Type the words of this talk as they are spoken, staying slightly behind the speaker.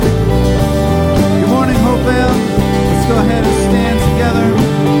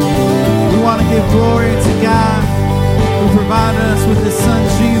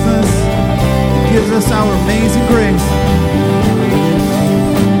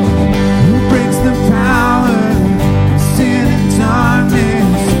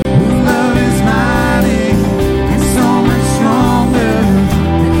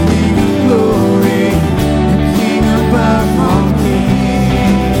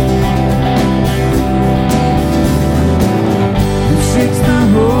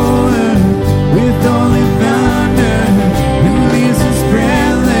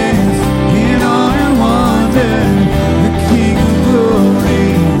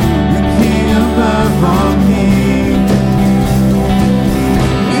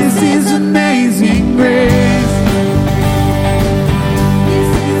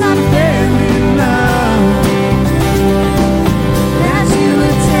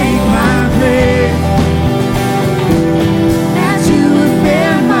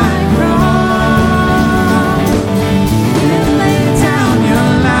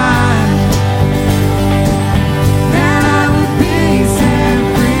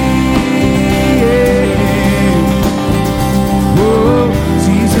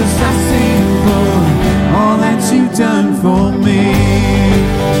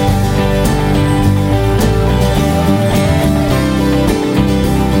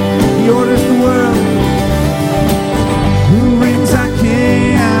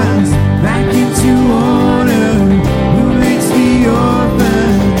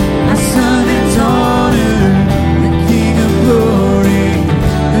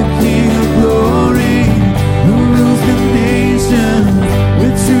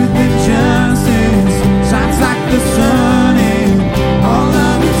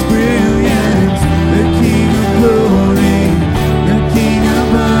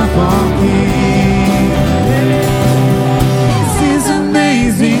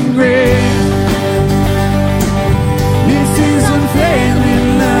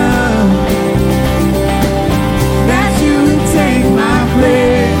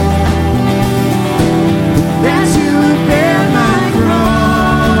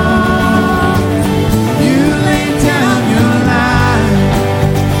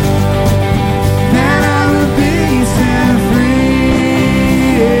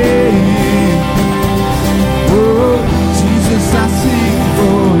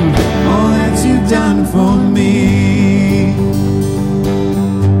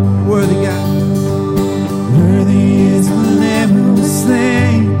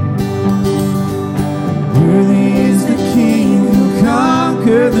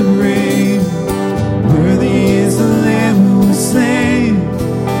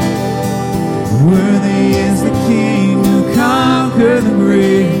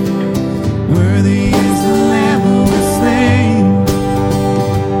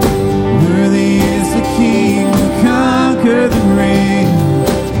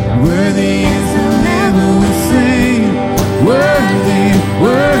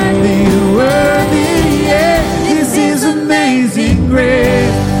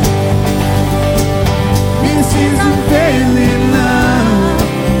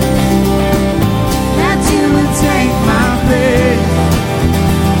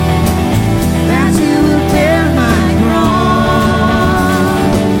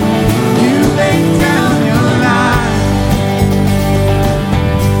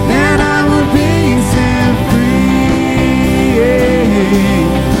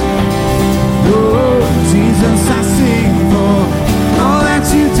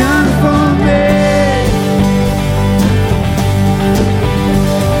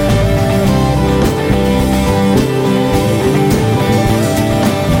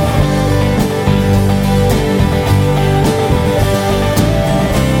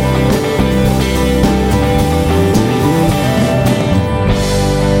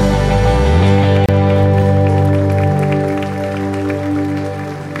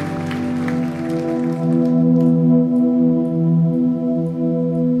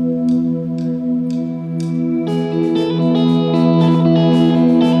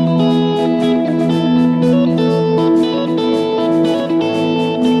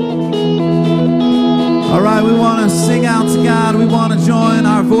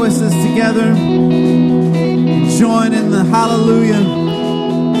voices together. Join in the hallelujah.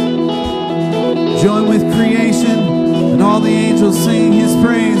 Join with creation and all the angels singing his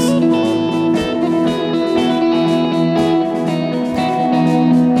praise.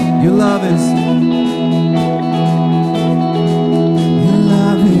 Your love is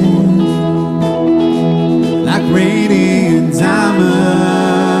like radiant diamonds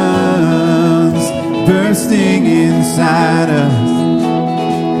bursting inside us.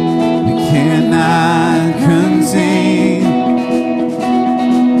 We cannot contain.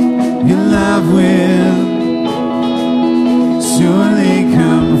 Your love will surely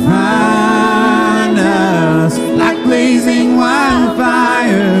come find us like blazing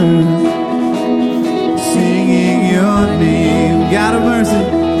wildfires, singing your name. God of mercy,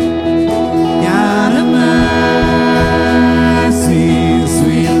 God of mercy,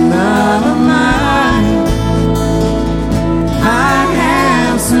 sweet love of mine, I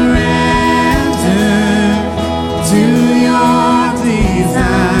have surrendered to your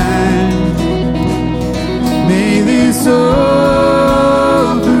design. May this offering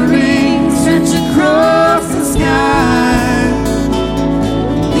stretch across the sky.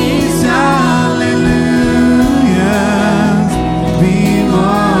 These hallelujahs be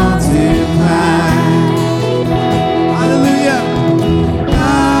multiplied. Hallelujah.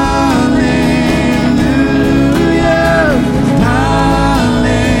 Hallelujah. Hallelujah.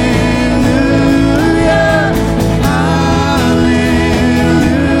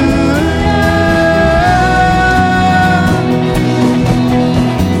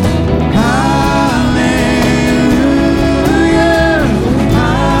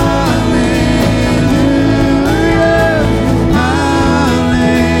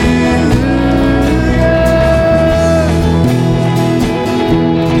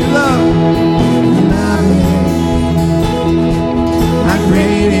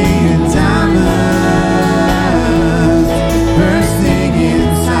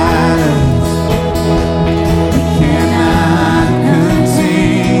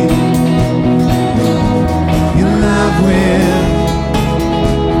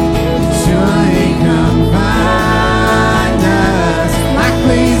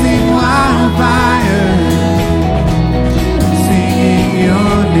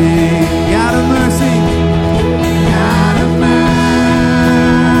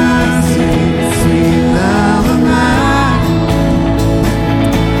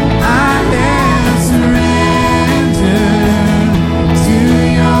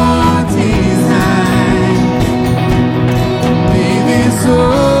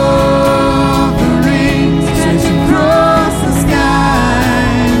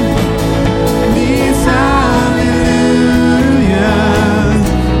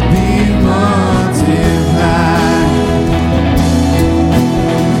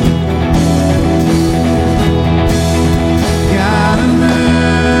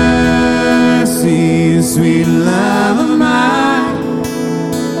 Sweet love of mine,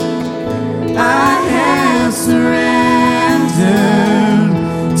 I have surrendered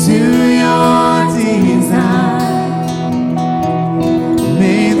to your design.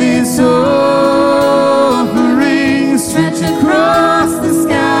 May this offering stretch across the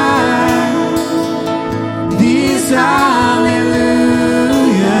sky. These hallelujahs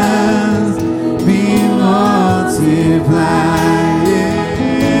be multiplied.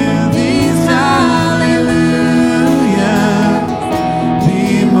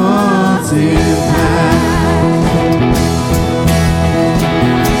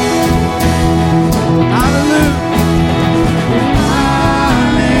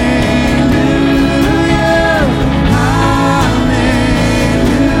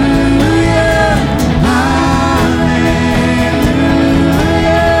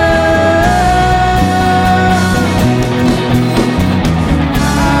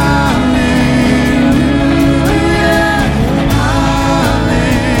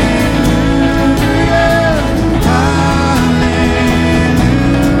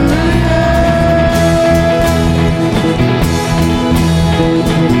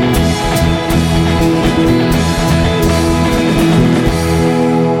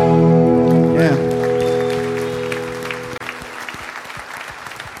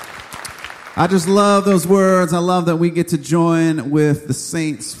 I just love those words. I love that we get to join with the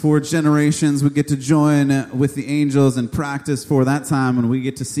saints for generations. We get to join with the angels and practice for that time when we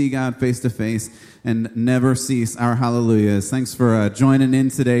get to see God face to face and never cease our hallelujahs. Thanks for joining in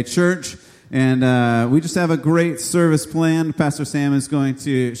today, church. And we just have a great service planned. Pastor Sam is going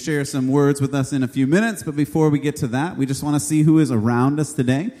to share some words with us in a few minutes. But before we get to that, we just want to see who is around us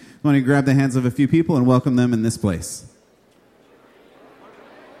today. I want to grab the hands of a few people and welcome them in this place.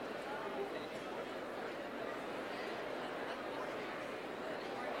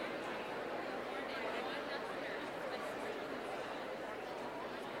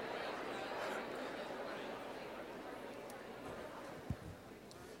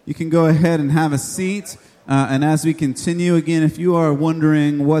 You can go ahead and have a seat. And as we continue, again, if you are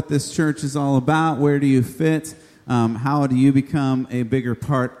wondering what this church is all about, where do you fit, how do you become a bigger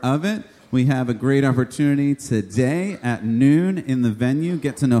part of it, we have a great opportunity today at noon in the venue.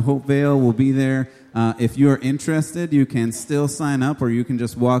 Get to Know Hopevale will be there. If you are interested, you can still sign up or you can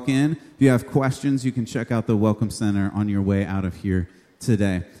just walk in. If you have questions, you can check out the Welcome Center on your way out of here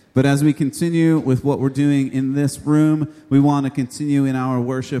today. But as we continue with what we're doing in this room, we want to continue in our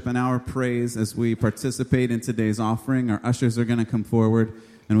worship and our praise as we participate in today's offering. Our ushers are going to come forward,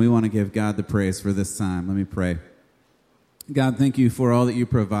 and we want to give God the praise for this time. Let me pray. God, thank you for all that you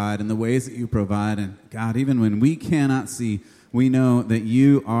provide and the ways that you provide. And God, even when we cannot see, we know that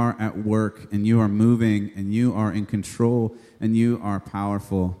you are at work and you are moving and you are in control and you are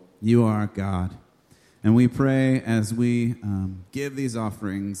powerful. You are God. And we pray as we give these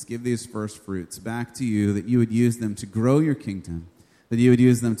offerings, give these first fruits back to you, that you would use them to grow your kingdom, that you would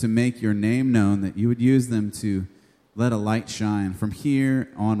use them to make your name known, that you would use them to let a light shine from here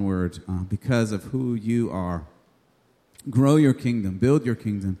onward because of who you are. Grow your kingdom, build your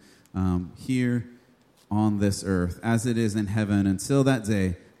kingdom here on this earth as it is in heaven until that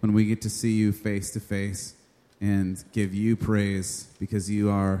day when we get to see you face to face and give you praise because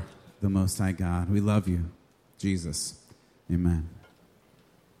you are the Most High God. We love you, Jesus. Amen.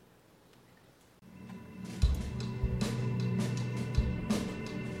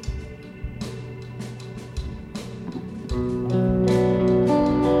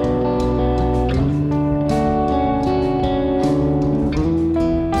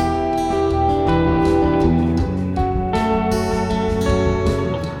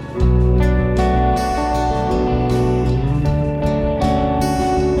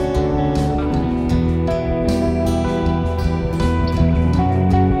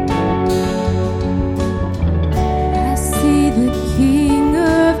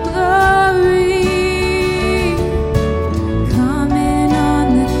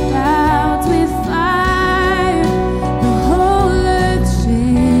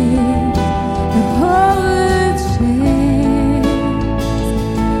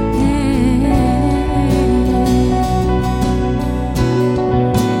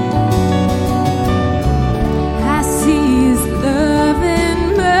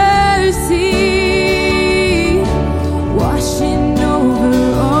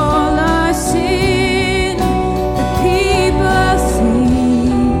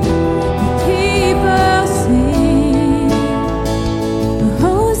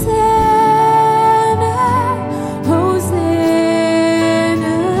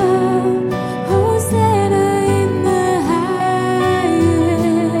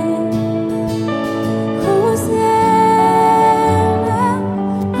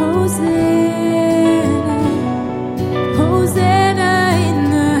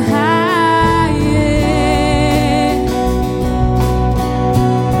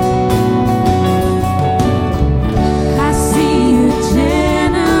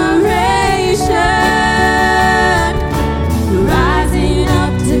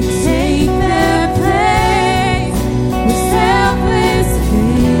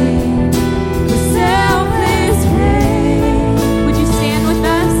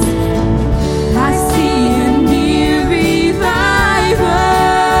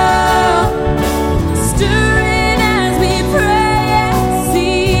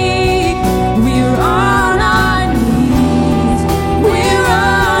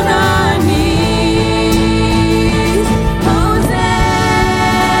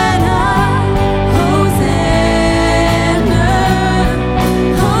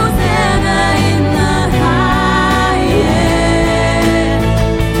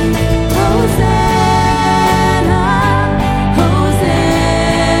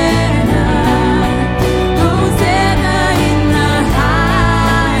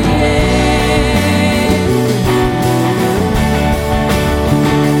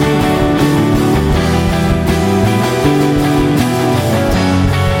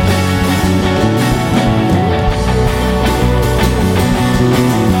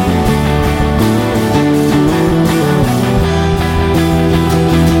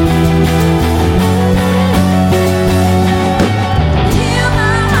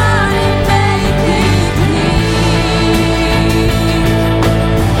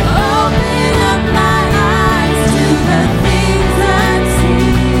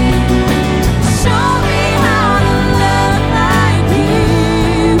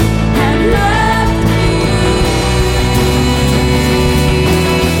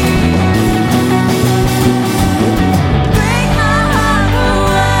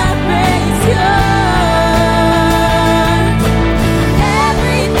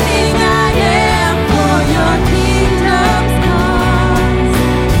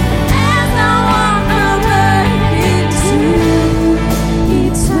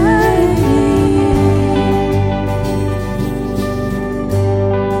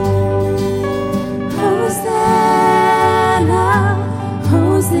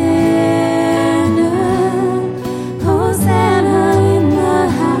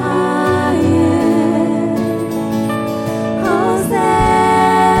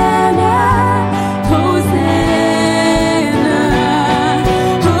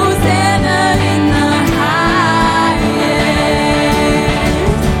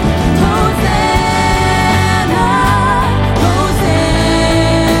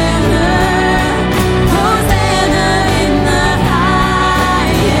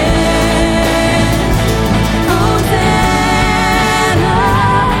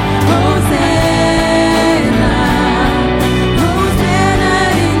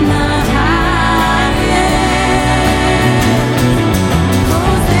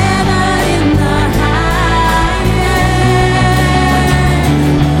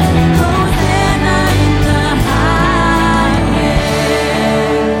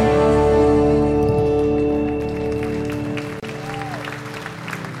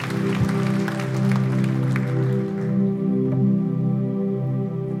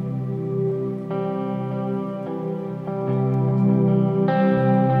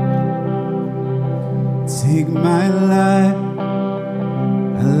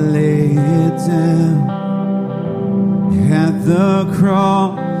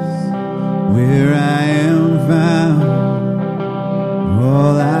 cross where I am found.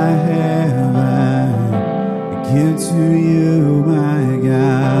 All I have I give to you, my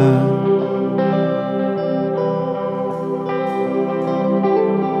God.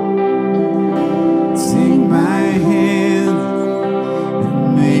 Take my hands and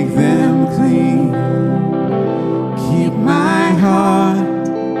make them clean. Keep my heart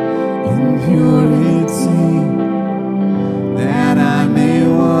in purity, that I may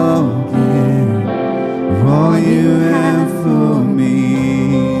walk in all you have for me.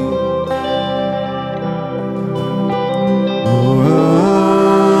 Oh,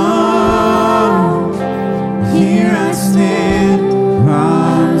 here I stand,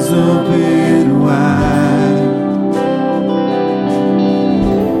 arms open wide.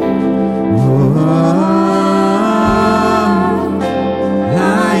 Oh,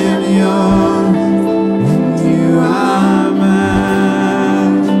 I am yours and you are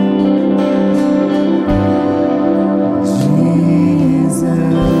mine. Jesus.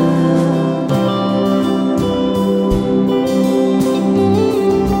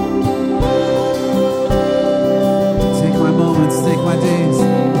 Take my moments, take my days.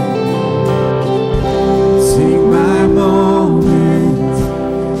 Take my moments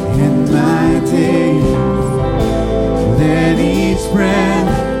and my days. Let each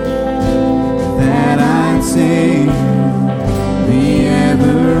breath that I take be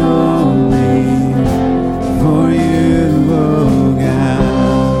ever only for you, oh God.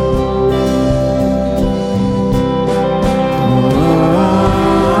 Oh,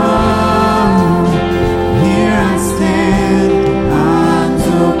 here I stand, arms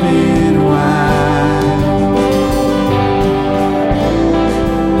open wide.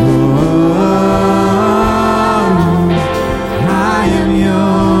 Oh, I am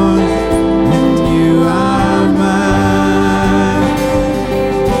yours and you are mine.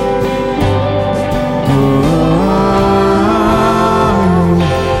 Oh,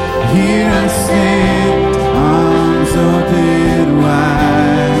 here I stand, arms open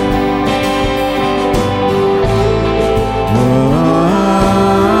wide. Oh,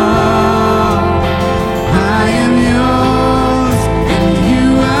 I am yours and you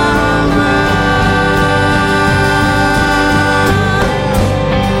are mine.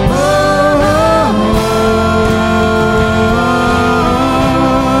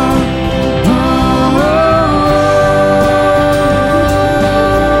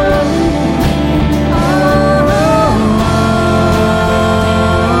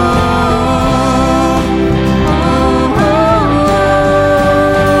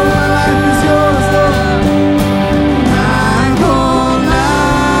 Life is yours, Lord. My whole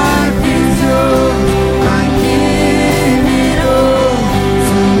life is yours. I give it all,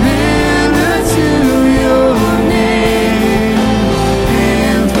 surrender to your name,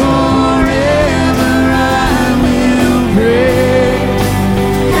 and forever I will pray.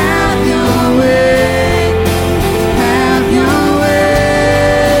 Have your way, have your way.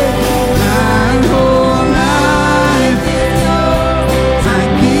 My whole life is yours. I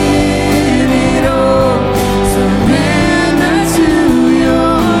give it all, surrender to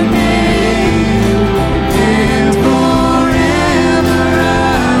your name, and forever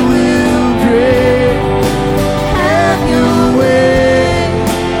I will pray. Have your way,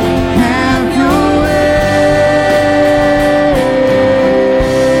 have your way.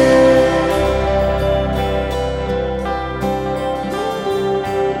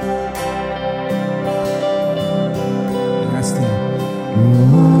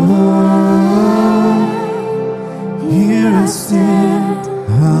 Here I stand,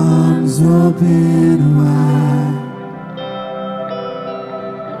 arms open wide.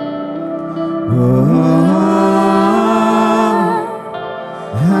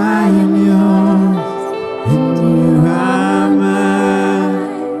 I am yours and you are mine.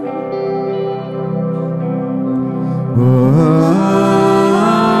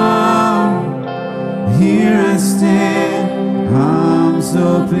 Here I stand, arms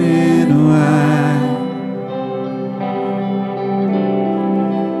open wide.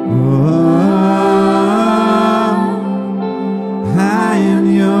 I am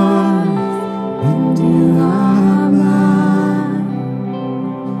yours and you are mine.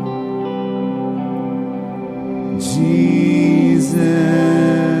 Jesus.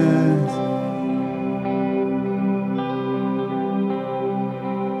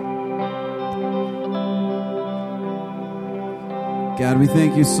 God, we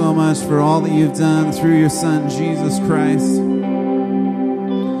thank you so much for all that you've done through your Son, Jesus Christ.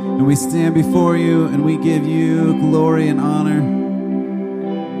 And we stand before you and we give you glory and honor.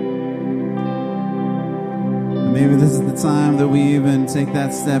 Maybe this is the time that we even take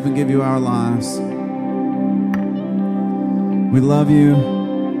that step and give you our lives. We love you.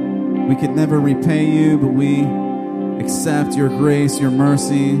 We could never repay you, but we accept your grace, your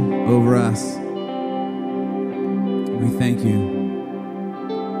mercy over us. We thank you.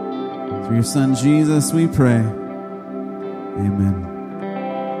 Through your Son, Jesus, we pray. Amen.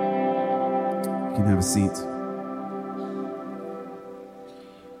 You can have a seat.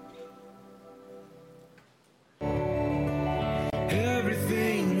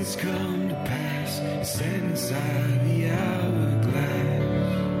 Everything's come to pass. It's set inside the hourglass.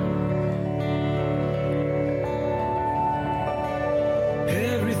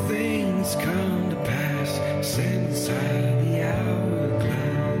 Everything's come to pass. Set inside the hourglass.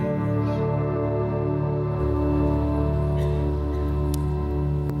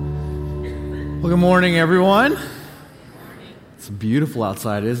 Well, good morning, everyone. It's beautiful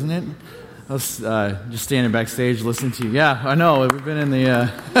outside, isn't it? I was just standing backstage listening to you. Yeah, I know. We've been in the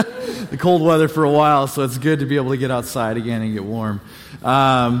the cold weather for a while, so it's good to be able to get outside again and get warm.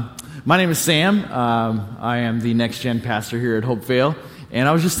 My name is Sam. I am the Next Gen pastor here at Hopevale, and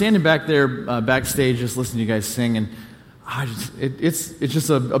I was just standing back there backstage just listening to you guys sing, and it's just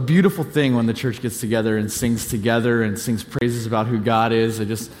a beautiful thing when the church gets together and sings together and sings praises about who God is. I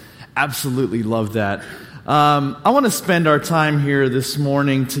just absolutely love that. I want to spend our time here this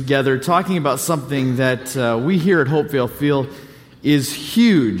morning together talking about something that we here at Hopevale feel is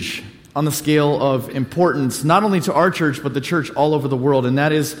huge on the scale of importance, not only to our church, but the church all over the world, and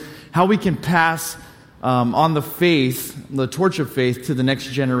that is how we can pass on the faith, the torch of faith, to the next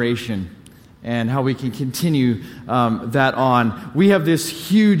generation, and how we can continue that on. We have this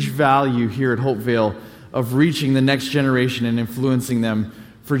huge value here at Hopevale of reaching the next generation and influencing them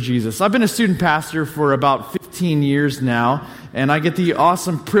for Jesus. I've been a student pastor for about 15 years now, and I get the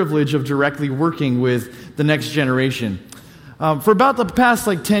awesome privilege of directly working with the next generation. For about the past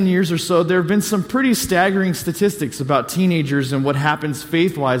 10 years or so, there have been some pretty staggering statistics about teenagers and what happens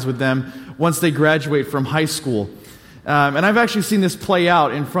faith-wise with them once they graduate from high school. And I've actually seen this play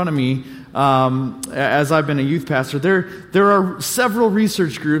out in front of me as I've been a youth pastor. There are several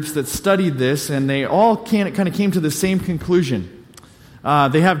research groups that studied this, and they all kind of came to the same conclusion.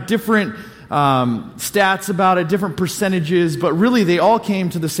 They have different stats about it, different percentages, but really they all came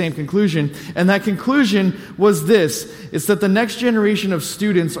to the same conclusion. And that conclusion was this: it's that the next generation of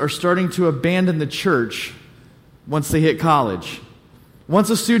students are starting to abandon the church once they hit college. Once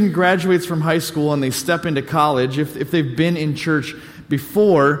a student graduates from high school and they step into college, if they've been in church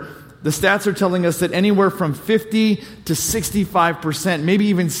before, the stats are telling us that anywhere from 50 to 65%, maybe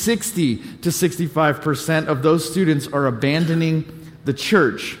even 60 to 65% of those students are abandoning the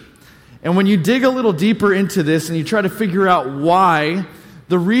church. And when you dig a little deeper into this and you try to figure out why,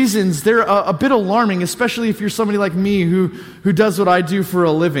 the reasons, they're a bit alarming, especially if you're somebody like me who does what I do for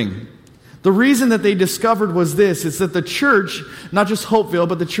a living. The reason that they discovered was this: it's that the church, not just Hopevale,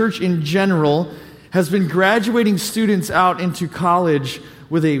 but the church in general, has been graduating students out into college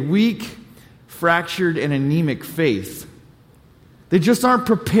with a weak, fractured, and anemic faith. They just aren't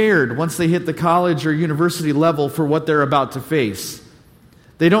prepared once they hit the college or university level for what they're about to face.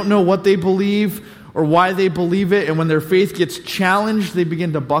 They don't know what they believe or why they believe it, and when their faith gets challenged, they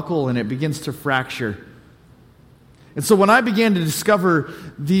begin to buckle and it begins to fracture. And so when I began to discover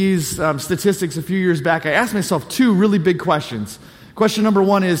these statistics a few years back, I asked myself two really big questions. Question number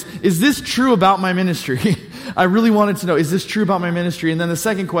one is this true about my ministry? I really wanted to know, is this true about my ministry? And then the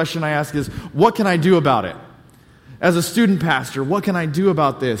second question I ask is, what can I do about it? As a student pastor, what can I do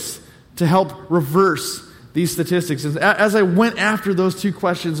about this to help reverse these statistics? As I went after those two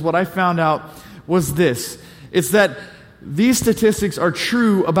questions, what I found out was this: it's that these statistics are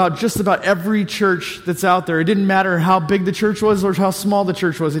true about just about every church that's out there. It didn't matter how big the church was or how small the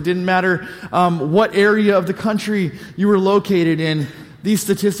church was. It didn't matter what area of the country you were located in. These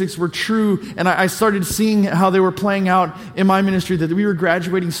statistics were true, and I started seeing how they were playing out in my ministry, that we were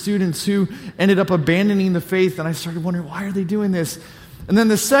graduating students who ended up abandoning the faith, and I started wondering, why are they doing this? And then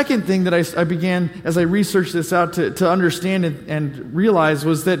the second thing that I began, as I researched this out to understand and realize,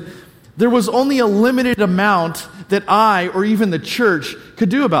 was that there was only a limited amount that I, or even the church, could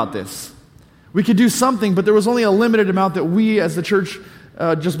do about this. We could do something, but there was only a limited amount that we as the church,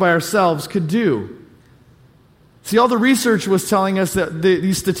 just by ourselves, could do. See, all the research was telling us that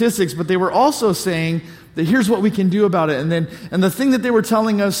these statistics, but they were also saying that here's what we can do about it. And the thing that they were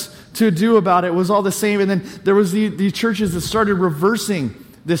telling us to do about it was all the same. And then there was the churches that started reversing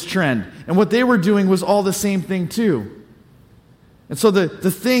this trend. And what they were doing was all the same thing too. And so the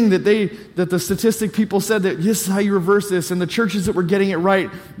thing that the statistic people said, that this is how you reverse this, and the churches that were getting it right,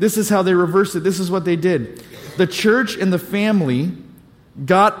 this is how they reversed it, this is what they did. the church and the family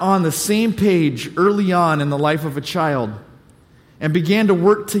got on the same page early on in the life of a child and began to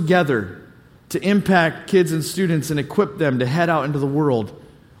work together to impact kids and students and equip them to head out into the world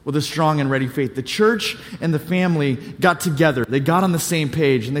with a strong and ready faith. The church and the family got together. They got on the same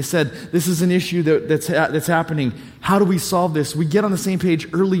page, and they said, this is an issue that's happening. How do we solve this? We get on the same page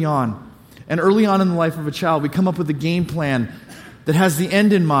early on. And early on in the life of a child, we come up with a game plan that has the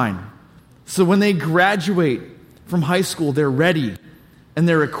end in mind. So when they graduate from high school, they're ready and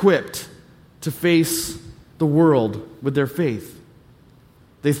they're equipped to face the world with their faith.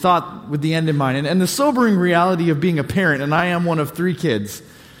 They thought with the end in mind. And the sobering reality of being a parent, and I am one of 3 kids,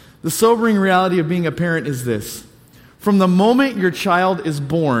 the sobering reality of being a parent is this. From the moment your child is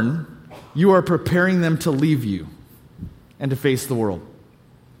born, you are preparing them to leave you and to face the world.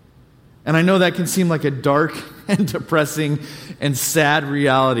 And I know that can seem like a dark and depressing and sad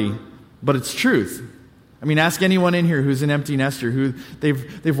reality, but it's truth. I mean, ask anyone in here who's an empty nester, who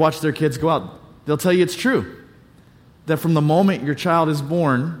they've watched their kids go out. They'll tell you it's true. That from the moment your child is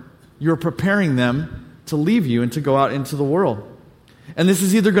born, you're preparing them to leave you and to go out into the world. And this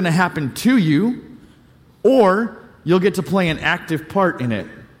is either going to happen to you, or you'll get to play an active part in it.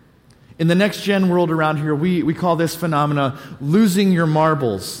 In the next gen world around here, we call this phenomena losing your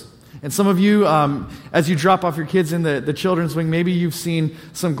marbles. And some of you, as you drop off your kids in the children's wing, maybe you've seen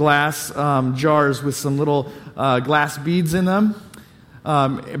some glass jars with some little glass beads in them.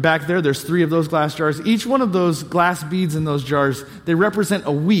 Back there's 3 of those glass jars. Each one of those glass beads in those jars, they represent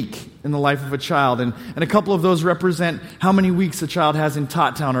a week in the life of a child. And a couple of those represent how many weeks a child has in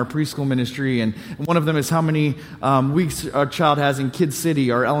Tot Town, our preschool ministry. And one of them is how many weeks a child has in Kid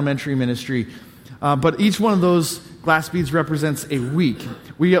City, our elementary ministry. But each one of those glass beads represents a week.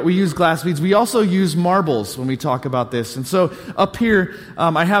 We use glass beads. We also use marbles when we talk about this. And so up here,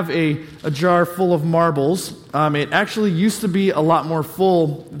 I have a jar full of marbles. It actually used to be a lot more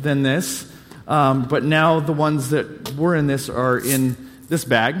full than this, but now the ones that were in this are in this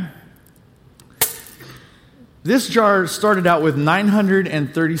bag. This jar started out with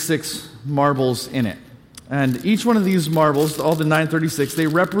 936 marbles in it. And each one of these marbles, all the 936, they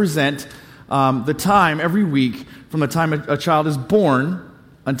represent the time every week from the time a child is born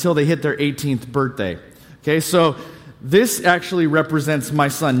until they hit their 18th birthday. Okay, so this actually represents my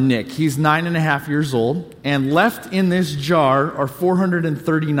son Nick. He's 9.5 years old, and left in this jar are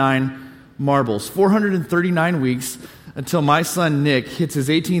 439 marbles. 439 weeks until my son Nick hits his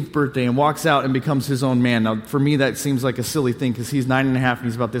 18th birthday and walks out and becomes his own man. Now, for me, that seems like a silly thing because he's 9.5 and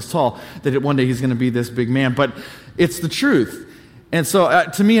he's about this tall, that one day he's going to be this big man. But it's the truth. And so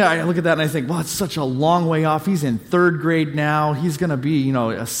to me, I look at that and I think, well, it's such a long way off. He's in 3rd grade now. He's going to be,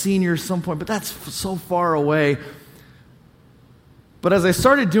 a senior at some point, but that's so far away. But as I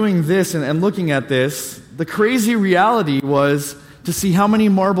started doing this and looking at this, the crazy reality was to see how many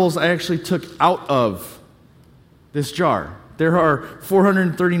marbles I actually took out of this jar. There are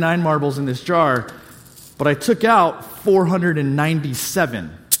 439 marbles in this jar, but I took out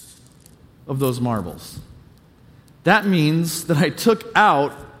 497 of those marbles. That means that I took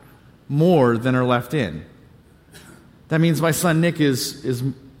out more than are left in. That means my son Nick is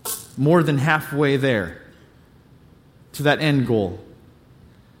more than halfway there to that end goal.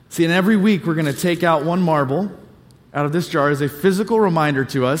 See, and every week we're going to take out one marble out of this jar as a physical reminder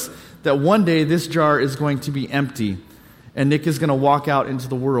to us that one day this jar is going to be empty and Nick is going to walk out into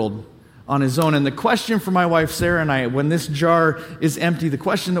the world on his own. And the question for my wife Sarah and I, when this jar is empty, the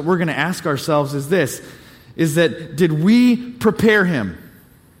question that we're going to ask ourselves is this, is that did we prepare him?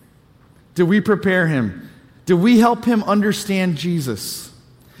 Did we prepare him? Did we help him understand Jesus?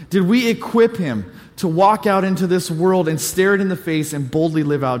 Did we equip him to walk out into this world and stare it in the face and boldly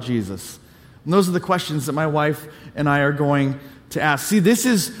live out Jesus? And those are the questions that my wife and I are going to ask. See, this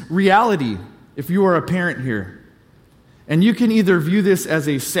is reality if you are a parent here. And you can either view this as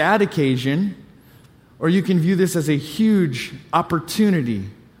a sad occasion or you can view this as a huge opportunity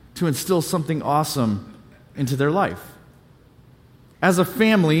to instill something awesome into their life. As a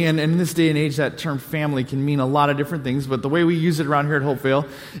family, and in this day and age, that term family can mean a lot of different things, but the way we use it around here at Hopevale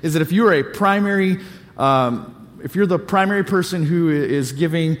is that if you're a primary, if you're the primary person who is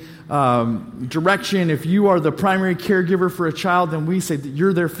giving direction, if you are the primary caregiver for a child, then we say that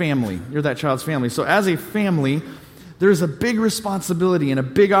you're their family. You're that child's family. So as a family, there's a big responsibility and a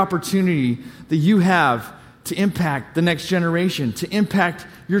big opportunity that you have to impact the next generation, to impact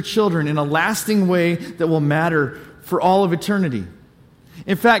your children in a lasting way that will matter for all of eternity.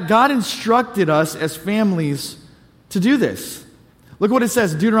 In fact, God instructed us as families to do this. Look what it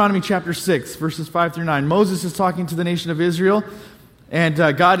says in Deuteronomy chapter 6, verses 5 through 9. Moses is talking to the nation of Israel, and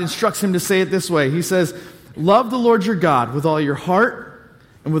God instructs him to say it this way. He says, Love the Lord your God with all your heart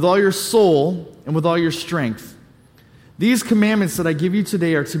and with all your soul and with all your strength. These commandments that I give you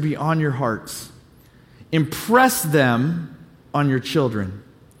today are to be on your hearts. Impress them on your children.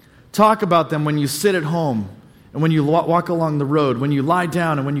 Talk about them when you sit at home and when you walk along the road, when you lie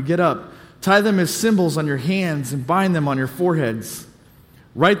down and when you get up. Tie them as symbols on your hands and bind them on your foreheads.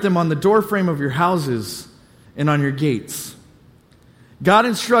 Write them on the doorframe of your houses and on your gates. God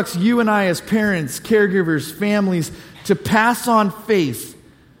instructs you and I as parents, caregivers, families to pass on faith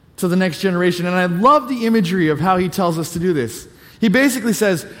to the next generation. And I love the imagery of how he tells us to do this. He basically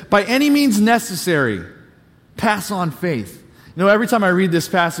says, by any means necessary, pass on faith. You know, every time I read this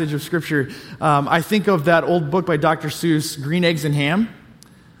passage of Scripture, I think of that old book by Dr. Seuss, Green Eggs and Ham.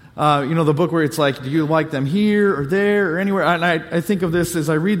 You know, the book where it's like, do you like them here or there or anywhere? And I think of this as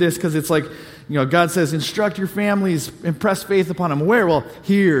I read this because it's like, you know, God says, instruct your families, impress faith upon them. Where? Well,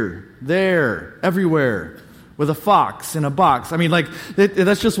 here, there, everywhere, with a fox in a box. I mean, like,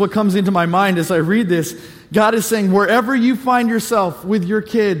 that's just what comes into my mind as I read this. God is saying, wherever you find yourself with your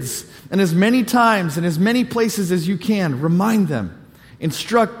kids, and as many times and as many places as you can, remind them,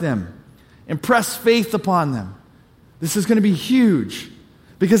 instruct them, impress faith upon them. This is going to be huge.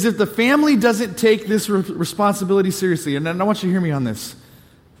 Because if the family doesn't take this responsibility seriously, and I want you to hear me on this,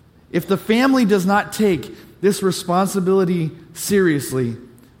 if the family does not take this responsibility seriously,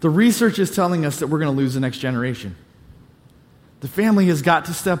 the research is telling us that we're going to lose the next generation. The family has got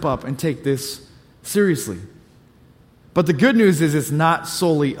to step up and take this seriously. But the good news is it's not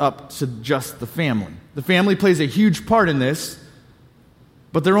solely up to just the family. The family plays a huge part in this,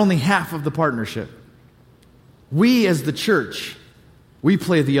 but they're only half of the partnership. We as the church, we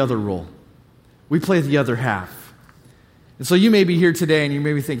play the other role. We play the other half. And so you may be here today and you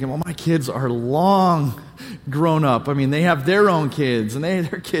may be thinking, well, my kids are long grown up. I mean, they have their own kids and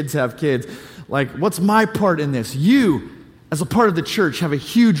their kids have kids. Like, what's my part in this? You, as a part of the church, have a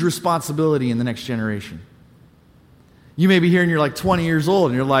huge responsibility in the next generation. You may be here and you're like 20 years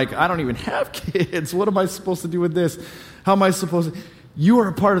old and you're like, I don't even have kids. What am I supposed to do with this? How am I supposed to? You are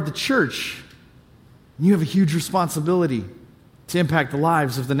a part of the church. And you have a huge responsibility to impact the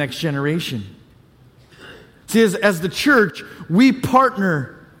lives of the next generation. See, as the church, we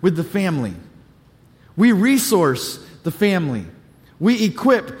partner with the family. We resource the family. We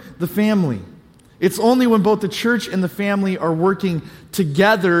equip the family. It's only when both the church and the family are working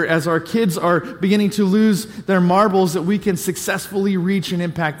together as our kids are beginning to lose their marbles that we can successfully reach and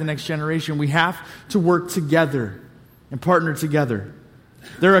impact the next generation. We have to work together and partner together.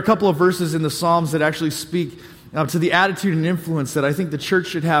 There are a couple of verses in the Psalms that actually speak to the attitude and influence that I think the church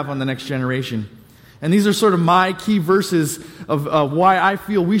should have on the next generation. And these are sort of my key verses of why I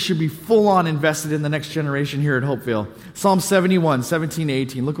feel we should be full on invested in the next generation here at Hopevale. Psalm 71, 17 to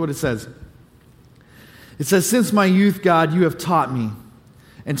 18. Look what it says. It says, since my youth, God, you have taught me,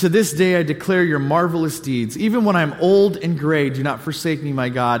 and to this day I declare your marvelous deeds. Even when I'm old and gray, do not forsake me, my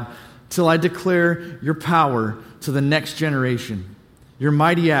God, till I declare your power to the next generation, your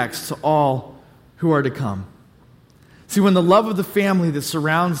mighty acts to all who are to come. See, when the love of the family that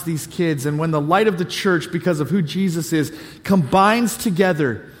surrounds these kids and when the light of the church, because of who Jesus is, combines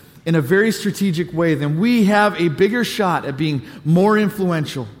together in a very strategic way, then we have a bigger shot at being more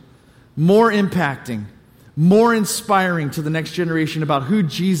influential, more impacting, more inspiring to the next generation about who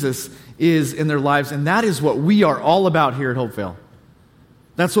Jesus is in their lives. And that is what we are all about here at Hopevale.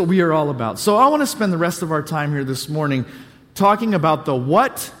 That's what we are all about. So I want to spend the rest of our time here this morning talking about the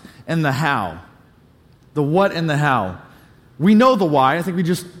what and the how. The what and the how. We know the why. I think we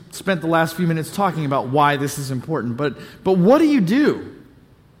just spent the last few minutes talking about why this is important. But what do you do?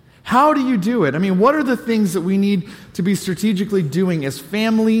 How do you do it? I mean, what are the things that we need to be strategically doing as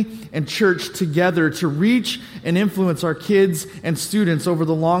family and church together to reach and influence our kids and students over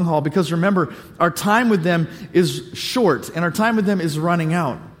the long haul? Because remember, our time with them is short and our time with them is running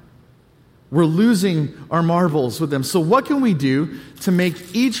out. We're losing our marbles with them. So what can we do to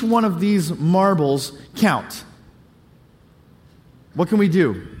make each one of these marbles count? What can we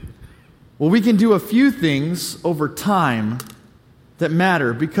do? Well, we can do a few things over time that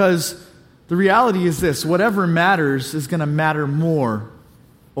matter, because the reality is this: whatever matters is going to matter more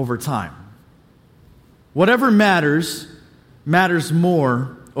over time. Whatever matters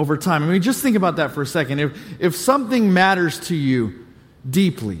more over time. I mean, just think about that for a second. If something matters to you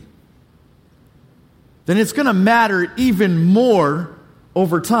deeply, then it's going to matter even more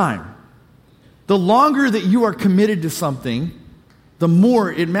over time. The longer that you are committed to something, the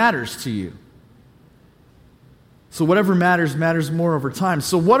more it matters to you. So whatever matters more over time.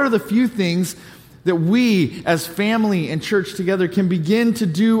 So what are the few things that we as family and church together can begin to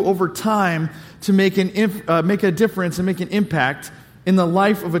do over time to make a difference and make an impact in the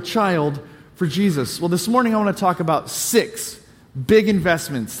life of a child for Jesus? Well, this morning I want to talk about 6 big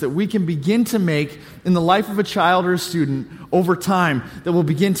investments that we can begin to make in the life of a child or a student over time that will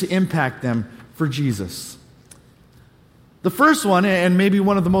begin to impact them for Jesus. The first one, and maybe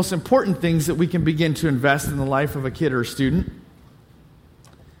one of the most important things that we can begin to invest in the life of a kid or a student,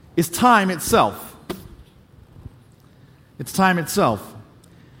 is time itself. It's time itself.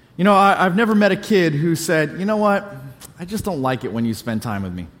 You know, I've never met a kid who said, you know what, I just don't like it when you spend time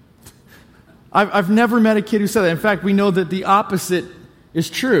with me. I've never met a kid who said that. In fact, we know that the opposite is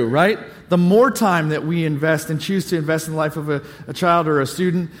true, right? The more time that we invest and choose to invest in the life of a child or a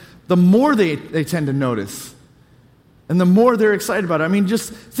student, the more they tend to notice. And the more they're excited about it. I mean,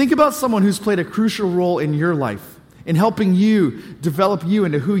 just think about someone who's played a crucial role in your life, in helping you develop you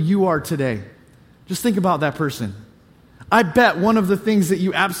into who you are today. Just think about that person. I bet one of the things that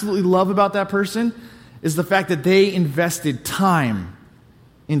you absolutely love about that person is the fact that they invested time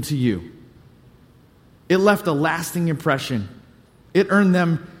into you. It left a lasting impression. It earned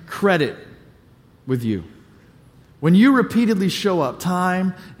them credit with you. When you repeatedly show up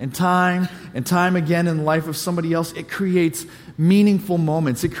time and time and time again in the life of somebody else, it creates meaningful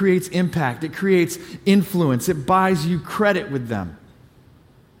moments. It creates impact. It creates influence. It buys you credit with them.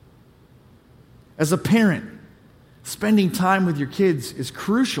 As a parent, spending time with your kids is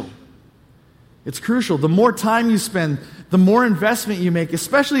crucial. It's crucial. The more time you spend, the more investment you make,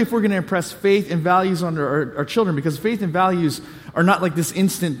 especially if we're going to impress faith and values on our children, because faith and values are not like this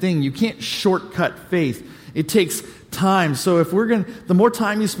instant thing. You can't shortcut faith. It takes time. So the more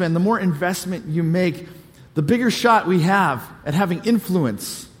time you spend, the more investment you make, the bigger shot we have at having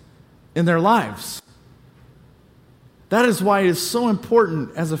influence in their lives. That is why it is so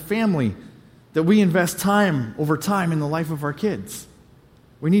important as a family that we invest time over time in the life of our kids.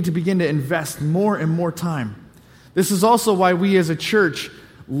 We need to begin to invest more and more time. This is also why we as a church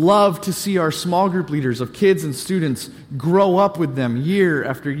love to see our small group leaders of kids and students grow up with them year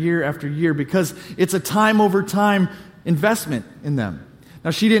after year after year, because it's a time over time investment in them. Now,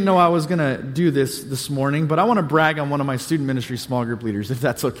 she didn't know I was going to do this morning, but I want to brag on one of my student ministry small group leaders, if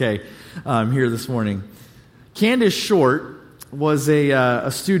that's okay, here this morning. Candace Short was a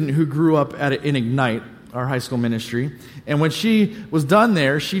student who grew up in Ignite, our high school ministry. And when she was done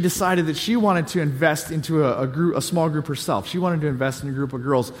there, she decided that she wanted to invest into a small group herself. She wanted to invest in a group of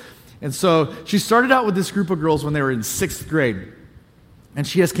girls. And so she started out with this group of girls when they were in 6th grade. And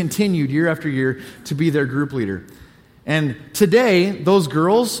she has continued year after year to be their group leader. And today, those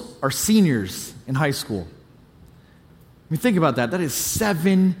girls are seniors in high school. I mean, think about that. That is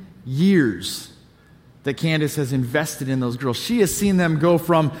 7 years that Candace has invested in those girls. She has seen them go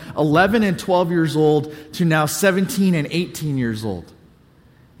from 11 and 12 years old to now 17 and 18 years old.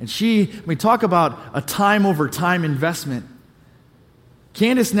 And we talk about a time over time investment.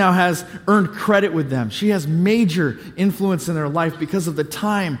 Candace now has earned credit with them. She has major influence in their life because of the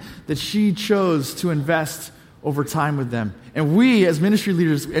time that she chose to invest over time with them. And we, as ministry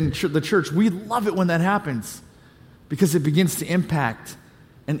leaders in the church, we love it when that happens because it begins to impact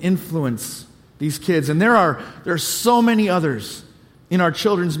and influence these kids. And there are so many others in our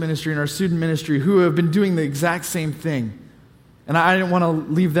children's ministry and our student ministry who have been doing the exact same thing. And I didn't want to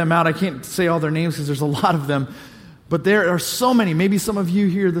leave them out. I can't say all their names because there's a lot of them. But there are so many. Maybe some of you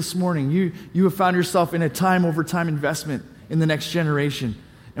here this morning, you have found yourself in a time over time investment in the next generation.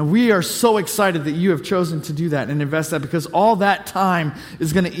 And we are so excited that you have chosen to do that and invest that, because all that time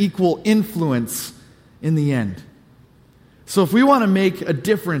is going to equal influence in the end. So if we want to make a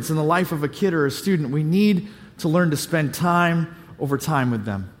difference in the life of a kid or a student, we need to learn to spend time over time with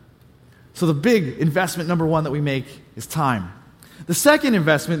them. So the big investment number 1 that we make is time. The second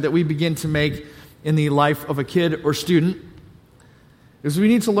investment that we begin to make in the life of a kid or student is we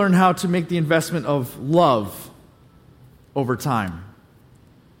need to learn how to make the investment of love over time.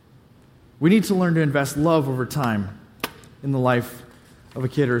 We need to learn to invest love over time in the life of a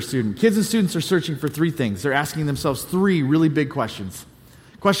kid or a student. Kids and students are searching for 3 things. They're asking themselves 3 really big questions.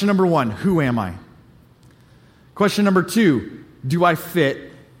 Question number 1, who am I? Question number 2, do I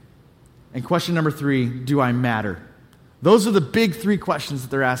fit? And question number 3, do I matter? Those are the big 3 questions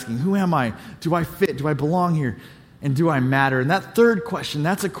that they're asking. Who am I? Do I fit? Do I belong here? And do I matter? And that third question,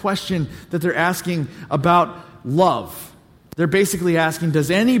 that's a question that they're asking about love. They're basically asking,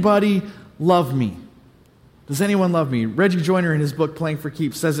 does anybody love me? Does anyone love me? Reggie Joyner, in his book, Playing for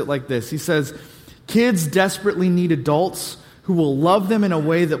Keeps, says it like this. He says, kids desperately need adults who will love them in a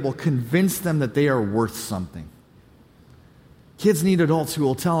way that will convince them that they are worth something. Kids need adults who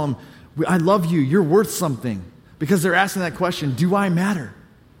will tell them I love you. You're worth something. Because they're asking that question, do I matter?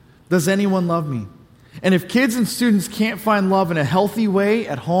 Does anyone love me? And if kids and students can't find love in a healthy way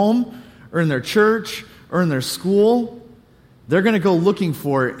at home or in their church or in their school, they're going to go looking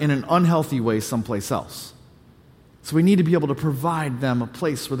for it in an unhealthy way someplace else. So we need to be able to provide them a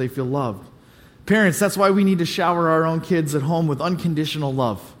place where they feel loved. Parents, that's why we need to shower our own kids at home with unconditional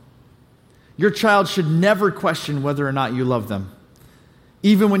love. Your child should never question whether or not you love them.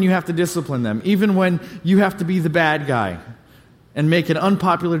 Even when you have to discipline them, even when you have to be the bad guy and make an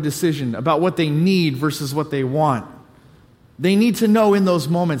unpopular decision about what they need versus what they want. They need to know in those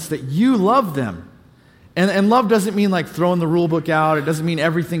moments that you love them. And love doesn't mean like throwing the rule book out. It doesn't mean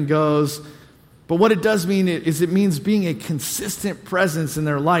everything goes. But what it does mean is it means being a consistent presence in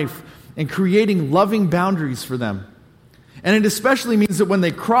their life and creating loving boundaries for them. And it especially means that when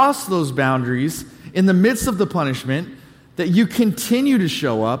they cross those boundaries in the midst of the punishment, that you continue to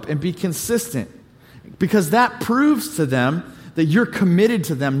show up and be consistent. Because that proves to them that you're committed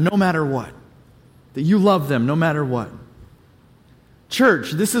to them no matter what. That you love them no matter what.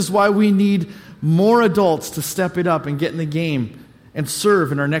 Church, this is why we need more adults to step it up and get in the game and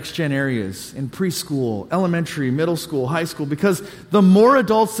serve in our next gen areas, in preschool, elementary, middle school, high school. Because the more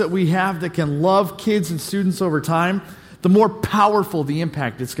adults that we have that can love kids and students over time, the more powerful the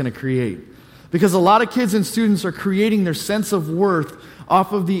impact it's going to create. Because a lot of kids and students are creating their sense of worth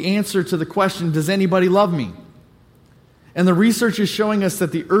off of the answer to the question, does anybody love me? And the research is showing us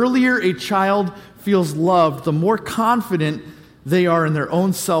that the earlier a child feels loved, the more confident they are in their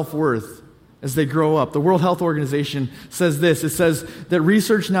own self-worth as they grow up. The World Health Organization says this. It says that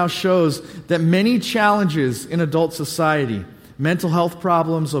research now shows that many challenges in adult society, mental health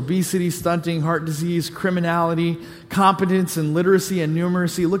problems, obesity, stunting, heart disease, criminality, competence and literacy and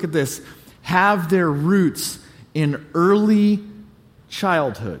numeracy, look at this, have their roots in early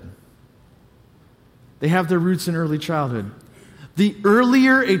childhood. They have their roots in early childhood. The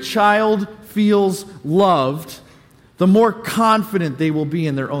earlier a child feels loved, the more confident they will be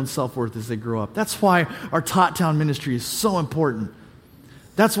in their own self-worth as they grow up. That's why our Tot Town ministry is so important.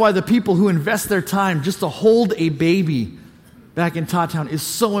 That's why the people who invest their time just to hold a baby back in Tot Town is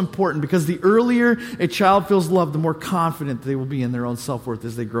so important, because the earlier a child feels loved, the more confident they will be in their own self-worth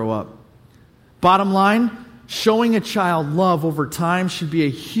as they grow up. Bottom line, showing a child love over time should be a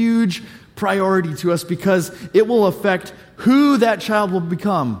huge priority to us, because it will affect who that child will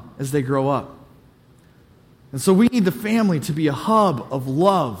become as they grow up. And so we need the family to be a hub of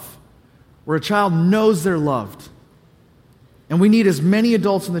love, where a child knows they're loved. And we need as many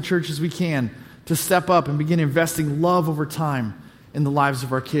adults in the church as we can to step up and begin investing love over time in the lives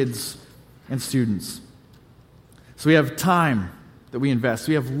of our kids and students. So we have time that we invest.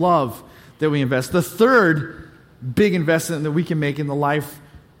 We have love that we invest. The third big investment that we can make in the life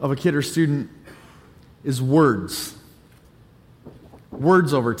of a kid or student is words.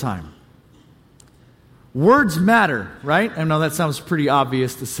 Words over time. Words matter, right? I know that sounds pretty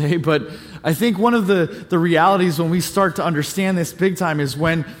obvious to say, but I think one of the realities when we start to understand this big time is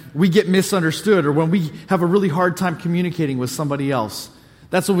when we get misunderstood, or when we have a really hard time communicating with somebody else.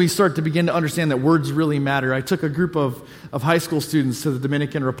 That's when we start to begin to understand that words really matter. I took a group of high school students to the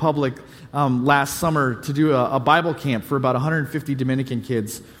Dominican Republic last summer to do a Bible camp for about 150 Dominican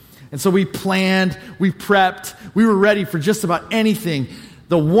kids. And so we planned, we prepped, we were ready for just about anything.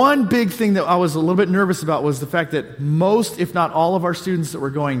 The one big thing that I was a little bit nervous about was the fact that most, if not all, of our students that were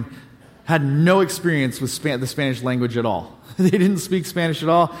going had no experience with the Spanish language at all. They didn't speak Spanish at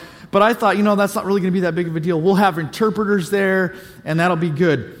all. But I thought, that's not really going to be that big of a deal. We'll have interpreters there, and that'll be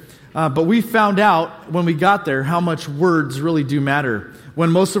good. But we found out when we got there how much words really do matter,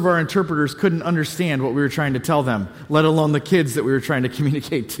 when most of our interpreters couldn't understand what we were trying to tell them, let alone the kids that we were trying to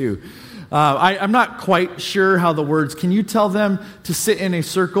communicate to. I'm not quite sure how the words, can you tell them to sit in a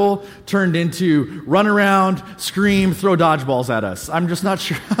circle turned into run around, scream, throw dodgeballs at us? I'm just not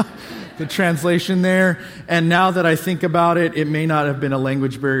sure the translation there. And now that I think about it, it may not have been a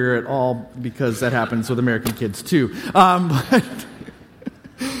language barrier at all, because that happens with American kids too. But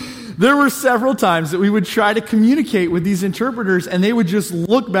there were several times that we would try to communicate with these interpreters, and they would just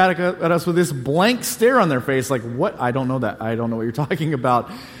look back at us with this blank stare on their face, like, what? I don't know that. I don't know what you're talking about.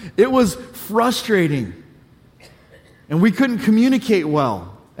 It was frustrating. And we couldn't communicate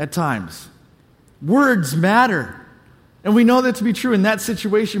well at times. Words matter. And we know that to be true in that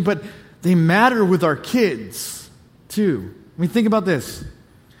situation, but they matter with our kids too. I mean, think about this.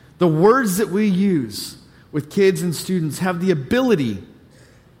 The words that we use with kids and students have the ability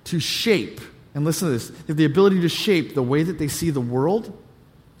to shape, and listen to this, they have the ability to shape the way that they see the world.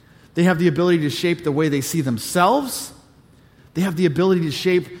 They have the ability to shape the way they see themselves. They have the ability to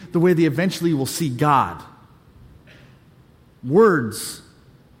shape the way they eventually will see God. Words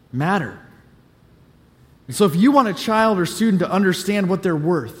matter. And so if you want a child or student to understand what they're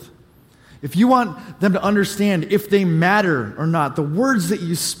worth, if you want them to understand if they matter or not, the words that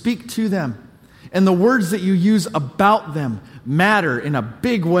you speak to them and the words that you use about them matter in a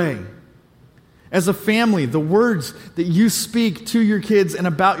big way. As a family, the words that you speak to your kids and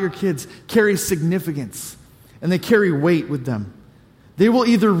about your kids carry significance, and they carry weight with them. They will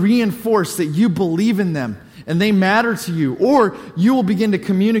either reinforce that you believe in them and they matter to you, or you will begin to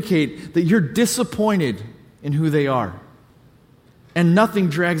communicate that you're disappointed in who they are. And nothing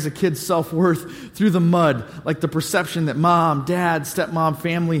drags a kid's self-worth through the mud like the perception that mom, dad, stepmom,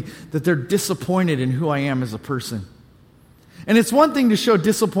 family, that they're disappointed in who I am as a person. And it's one thing to show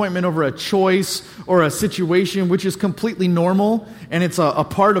disappointment over a choice or a situation, which is completely normal, and it's a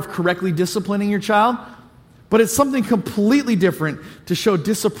part of correctly disciplining your child. But it's something completely different to show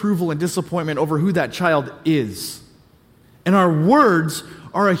disapproval and disappointment over who that child is. And our words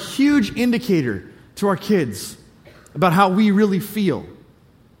are a huge indicator to our kids about how we really feel.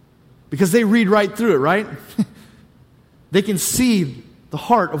 Because they read right through it, right? They can see the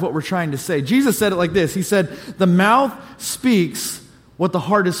heart of what we're trying to say. Jesus said it like this. He said, the mouth speaks what the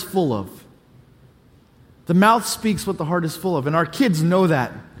heart is full of. The mouth speaks what the heart is full of. And our kids know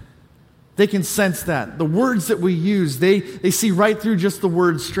that. They can sense that. The words that we use, they see right through just the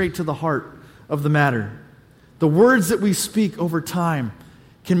words straight to the heart of the matter. The words that we speak over time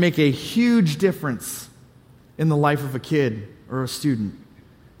can make a huge difference in the life of a kid or a student.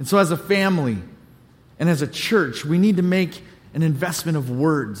 And so as a family and as a church, we need to make an investment of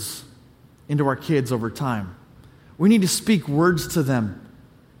words into our kids over time. We need to speak words to them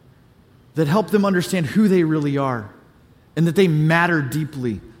that help them understand who they really are and that they matter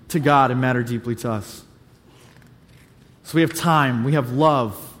deeply to God and matter deeply to us. So we have time, we have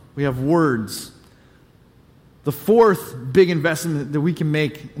love, we have words. The fourth big investment that we can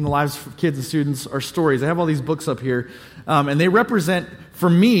make in the lives of kids and students are stories. I have all these books up here, and they represent, for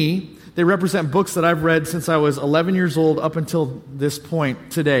me, they represent books that I've read since I was 11 years old up until this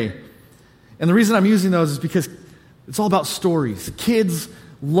point today. And the reason I'm using those is because it's all about stories. Kids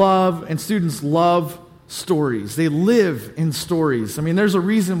love and students love stories. They live in stories. I mean, there's a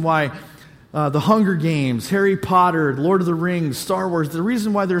reason why the Hunger Games, Harry Potter, Lord of the Rings, Star Wars, the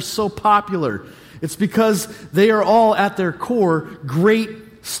reason why they're so popular, it's because they are all at their core great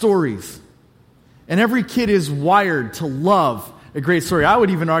stories. And every kid is wired to love a great story. I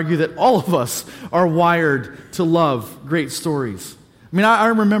would even argue that all of us are wired to love great stories. I mean, I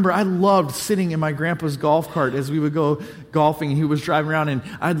remember I loved sitting in my grandpa's golf cart as we would go golfing and he was driving around, and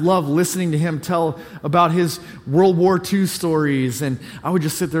I'd love listening to him tell about his World War II stories, and I would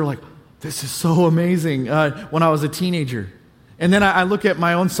just sit there like, this is so amazing when I was a teenager. And then I look at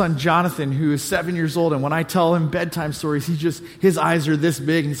my own son, Jonathan, who is 7 years old, and when I tell him bedtime stories, his eyes are this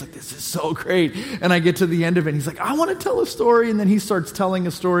big, and he's like, this is so great. And I get to the end of it, and he's like, I want to tell a story, and then he starts telling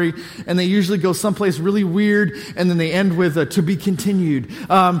a story, and they usually go someplace really weird, and then they end with a to be continued.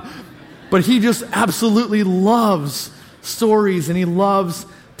 But he just absolutely loves stories, and he loves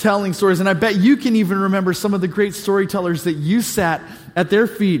telling stories. And I bet you can even remember some of the great storytellers that you sat at their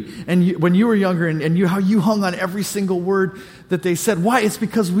feet and when you were younger, and how you hung on every single word that they said. Why? It's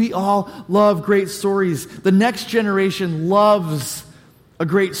because we all love great stories. The next generation loves a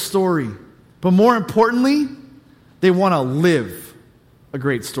great story. But more importantly, they want to live a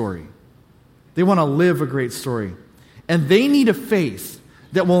great story. They want to live a great story. And they need a faith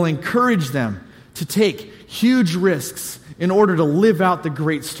that will encourage them to take huge risks in order to live out the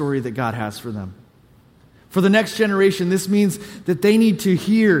great story that God has for them. For the next generation, this means that they need to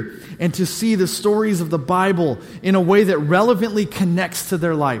hear and to see the stories of the Bible in a way that relevantly connects to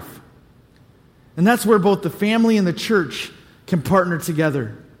their life. And that's where both the family and the church can partner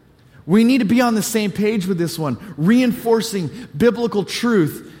together. We need to be on the same page with this one, reinforcing biblical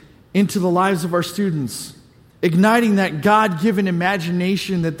truth into the lives of our students, igniting that God-given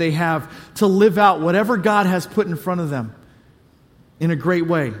imagination that they have to live out whatever God has put in front of them in a great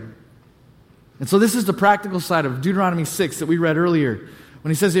way. And so this is the practical side of Deuteronomy 6 that we read earlier,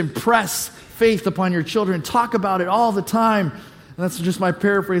 when he says, impress faith upon your children, talk about it all the time. And that's just my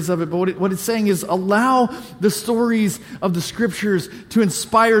paraphrase of it, but what it's saying is allow the stories of the Scriptures to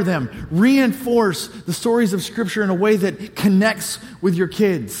inspire them. Reinforce the stories of Scripture in a way that connects with your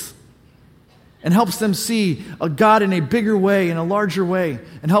kids and helps them see a God in a bigger way, in a larger way,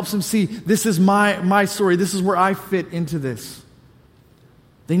 and helps them see, this is my story, this is where I fit into this.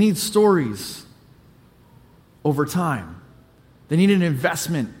 They need stories over time. They need an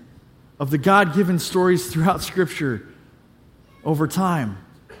investment of the God-given stories throughout Scripture over time.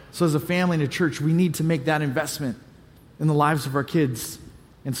 So as a family and a church, we need to make that investment in the lives of our kids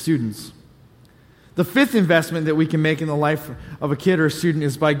and students. The fifth investment that we can make in the life of a kid or a student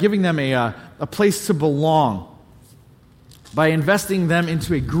is by giving them a place to belong, by investing them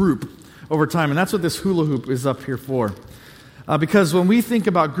into a group over time. And that's what this hula hoop is up here for. Because when we think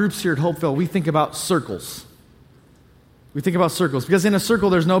about groups here at Hopeville, we think about circles. We think about circles. Because in a circle,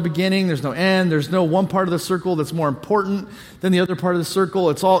 there's no beginning, there's no end, there's no one part of the circle that's more important than the other part of the circle.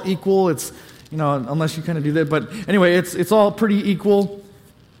 It's all equal. It's, unless you kind of do that. But anyway, it's all pretty equal.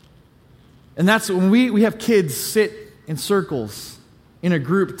 And that's when we have kids sit in circles in a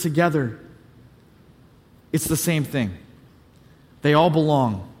group together. It's the same thing. They all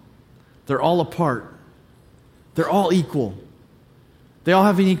belong. They're all a part. They're all equal. They all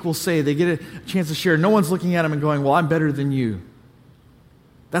have an equal say. They get a chance to share. No one's looking at them and going, well, I'm better than you.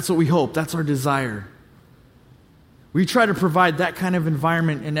 That's what we hope. That's our desire. We try to provide that kind of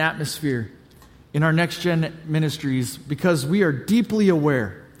environment and atmosphere in our Next Gen ministries because we are deeply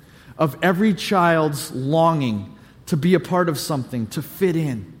aware of every child's longing to be a part of something, to fit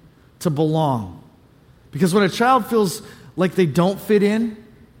in, to belong. Because when a child feels like they don't fit in,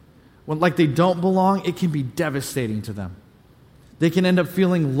 like they don't belong, it can be devastating to them. They can end up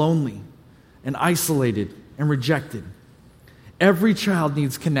feeling lonely and isolated and rejected. Every child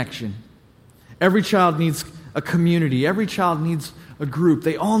needs connection. Every child needs a community. Every child needs a group.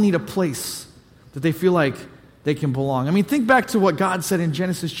 They all need a place that they feel like they can belong. I mean, think back to what God said in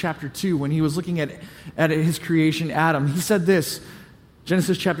Genesis chapter 2 when he was looking at his creation, Adam. He said this,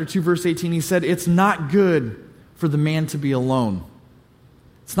 Genesis chapter 2, verse 18, he said, "It's not good for the man to be alone."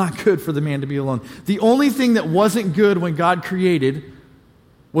 It's not good for the man to be alone. The only thing that wasn't good when God created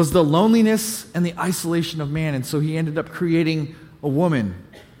was the loneliness and the isolation of man. And so he ended up creating a woman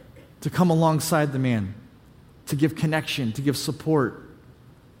to come alongside the man, to give connection, to give support,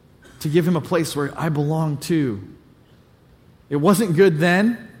 to give him a place where I belong too. It wasn't good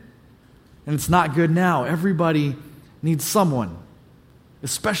then, and it's not good now. Everybody needs someone,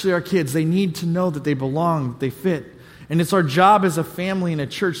 especially our kids. They need to know that they belong, that they fit. And it's our job as a family and a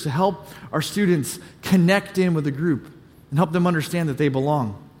church to help our students connect in with a group and help them understand that they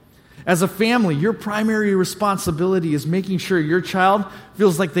belong. As a family, your primary responsibility is making sure your child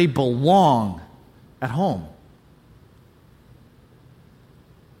feels like they belong at home.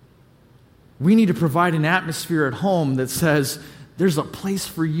 We need to provide an atmosphere at home that says, there's a place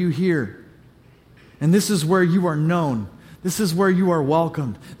for you here. And this is where you are known. This is where you are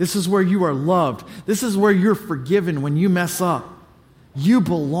welcomed. This is where you are loved. This is where you're forgiven when you mess up. You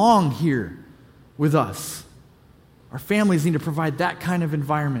belong here with us. Our families need to provide that kind of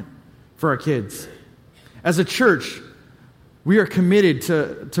environment for our kids. As a church, we are committed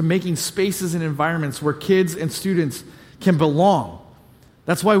to making spaces and environments where kids and students can belong.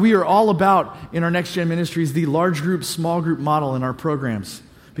 That's why we are all about, in our Next Gen Ministries, the large group, small group model in our programs.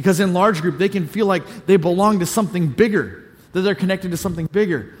 Because in large group, they can feel like they belong to something bigger, that they're connected to something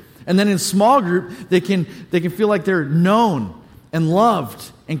bigger. And then in small group, they can feel like they're known and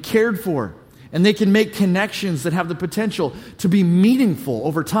loved and cared for. And they can make connections that have the potential to be meaningful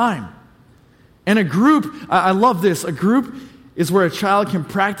over time. And a group, I love this, a group is where a child can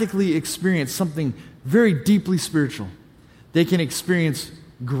practically experience something very deeply spiritual. They can experience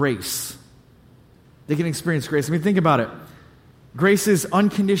grace. They can experience grace. I mean, think about it. Grace is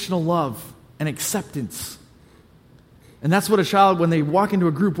unconditional love and acceptance. And that's what a child, when they walk into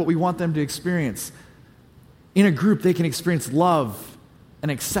a group, what we want them to experience. In a group, they can experience love and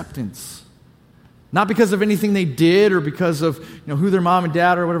acceptance. Not because of anything they did or because of who their mom and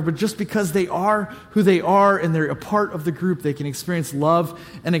dad are or whatever, but just because they are who they are and they're a part of the group, they can experience love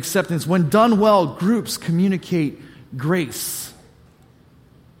and acceptance. When done well, groups communicate grace.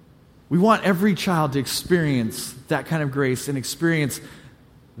 We want every child to experience that kind of grace and experience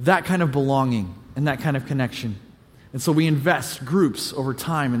that kind of belonging and that kind of connection. And so we invest groups over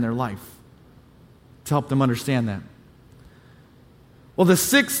time in their life to help them understand that. Well, the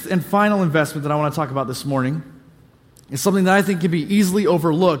sixth and final investment that I want to talk about this morning is something that I think can be easily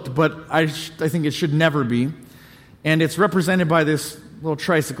overlooked, but I think it should never be. And it's represented by this little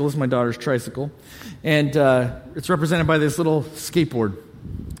tricycle. This is my daughter's tricycle. And it's represented by this little skateboard.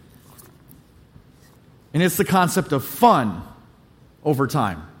 And it's the concept of fun over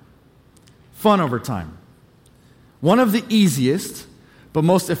time. Fun over time. One of the easiest but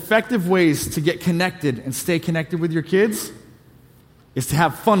most effective ways to get connected and stay connected with your kids is to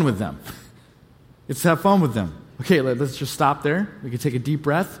have fun with them. It's to have fun with them. Okay, let's just stop there. We can take a deep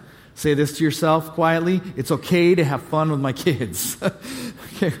breath. Say this to yourself quietly. It's okay to have fun with my kids.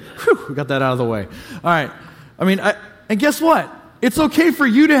 Okay, whew, we got that out of the way. All right. I mean, And guess what? It's okay for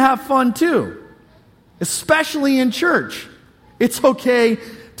you to have fun too, especially in church. It's okay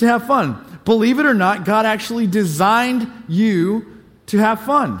to have fun. Believe it or not, God actually designed you to have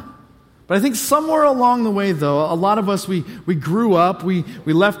fun. But I think somewhere along the way, though, a lot of us, we grew up, we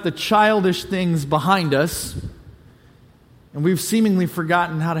left the childish things behind us, and we've seemingly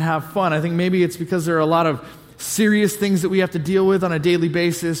forgotten how to have fun. I think maybe it's because there are a lot of serious things that we have to deal with on a daily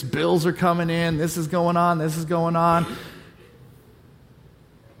basis. Bills are coming in, this is going on, this is going on.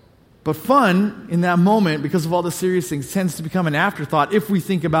 But fun in that moment, because of all the serious things, tends to become an afterthought if we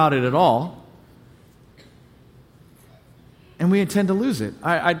think about it at all. And we tend to lose it.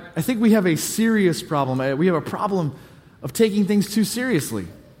 I think we have a serious problem. We have a problem of taking things too seriously,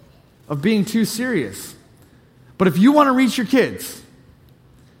 of being too serious. But if you want to reach your kids,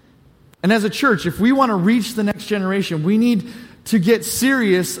 and as a church, if we want to reach the next generation, we need to get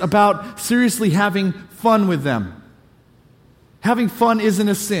serious about seriously having fun with them. Having fun isn't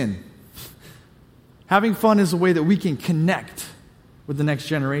a sin. Having fun is a way that we can connect with the next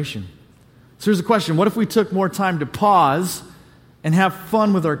generation. So here's a question. What if we took more time to pause and have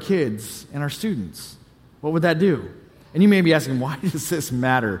fun with our kids and our students? What would that do? And you may be asking, why does this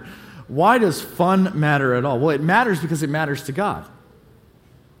matter? Why does fun matter at all? Well, it matters because it matters to God.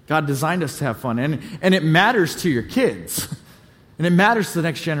 God designed us to have fun, and it matters to your kids, and it matters to the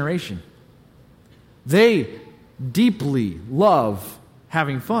next generation. They deeply love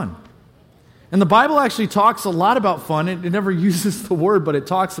having fun. And the Bible actually talks a lot about fun. It never uses the word, but it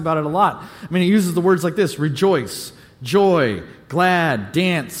talks about it a lot. I mean, it uses the words like this: rejoice, joy, glad,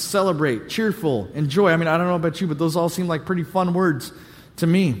 dance, celebrate, cheerful, enjoy. I mean, I don't know about you, but those all seem like pretty fun words to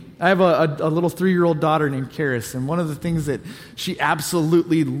me. I have a little 3-year-old daughter named Karis, and one of the things that she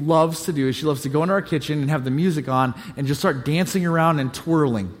absolutely loves to do is she loves to go into our kitchen and have the music on and just start dancing around and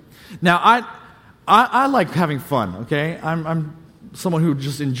twirling. Now, I like having fun, okay? I'm someone who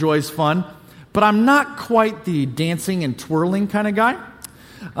just enjoys fun, but I'm not quite the dancing and twirling kind of guy.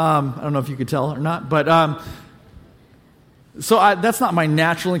 I don't know if you could tell or not, but so that's not my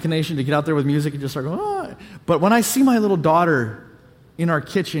natural inclination to get out there with music and just start going, oh. But when I see my little daughter in our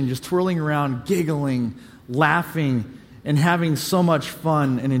kitchen just twirling around, giggling, laughing, and having so much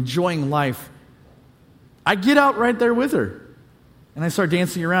fun and enjoying life, I get out right there with her. And I start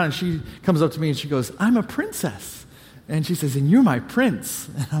dancing around, and she comes up to me and she goes, "I'm a princess." And she says, "And you're my prince."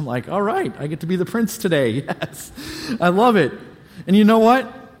 And I'm like, all right, I get to be the prince today. Yes, I love it. And you know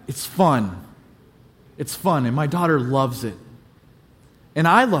what? It's fun. It's fun, and my daughter loves it. And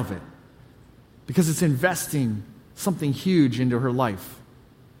I love it because it's investing something huge into her life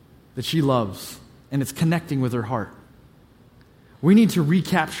that she loves, and it's connecting with her heart. We need to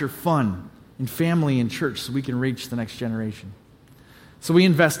recapture fun in family and church so we can reach the next generation. So we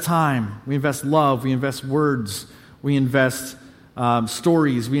invest time, we invest love, we invest words, we invest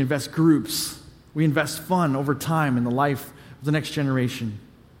stories, we invest groups, we invest fun over time in the life of the next generation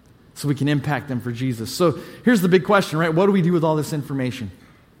so we can impact them for Jesus. So here's the big question, right? What do we do with all this information?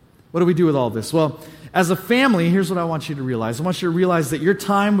 What do we do with all this? Well, as a family, here's what I want you to realize. I want you to realize that your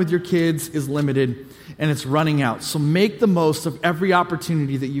time with your kids is limited and it's running out. So make the most of every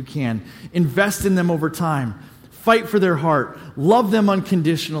opportunity that you can. Invest in them over time. Fight for their heart. Love them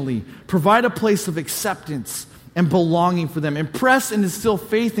unconditionally. Provide a place of acceptance and belonging for them. Impress and instill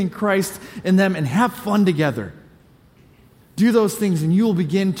faith in Christ in them and have fun together. Do those things and you will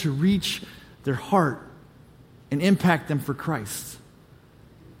begin to reach their heart and impact them for Christ.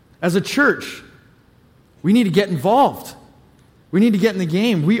 As a church, we need to get involved. We need to get in the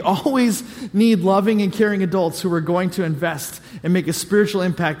game. We always need loving and caring adults who are going to invest and make a spiritual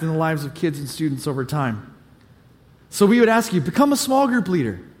impact in the lives of kids and students over time. So we would ask you, become a small group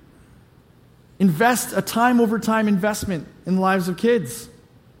leader. Invest a time over time investment in the lives of kids.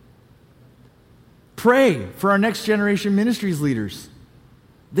 Pray for our next generation ministries leaders.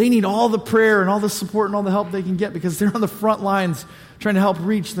 They need all the prayer and all the support and all the help they can get because they're on the front lines trying to help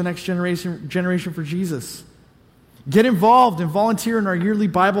reach the next generation for Jesus. Get involved and volunteer in our yearly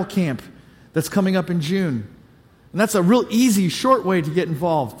Bible camp that's coming up in June. And that's a real easy, short way to get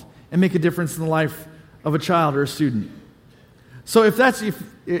involved and make a difference in the life of a child or a student. So if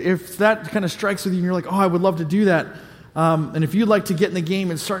that kind of strikes with you and you're like, oh, I would love to do that, and if you'd like to get in the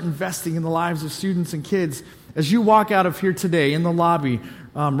game and start investing in the lives of students and kids, as you walk out of here today in the lobby,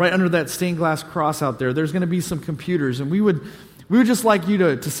 right under that stained glass cross out there, there's going to be some computers, and we would just like you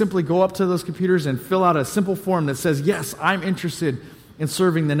to simply go up to those computers and fill out a simple form that says, yes, I'm interested in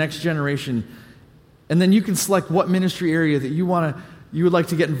serving the next generation. And then you can select what ministry area that you want you would like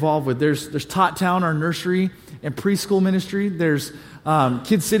to get involved with. There's Tot Town, our nursery and preschool ministry. There's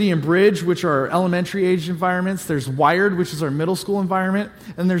Kid City and Bridge, which are our elementary age environments. There's Wired, which is our middle school environment.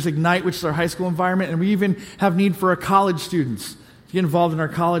 And there's Ignite, which is our high school environment. And we even have need for our college students to get involved in our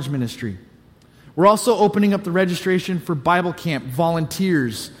college ministry. We're also opening up the registration for Bible Camp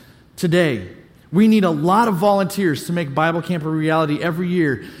volunteers today. We need a lot of volunteers to make Bible Camp a reality every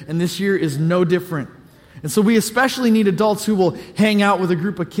year, and this year is no different. And so we especially need adults who will hang out with a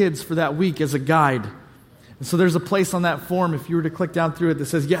group of kids for that week as a guide. And so there's a place on that form, if you were to click down through it, that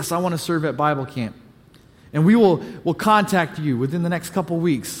says, yes, I want to serve at Bible Camp. And we'll contact you within the next couple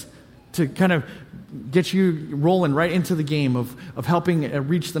weeks to kind of get you rolling right into the game of helping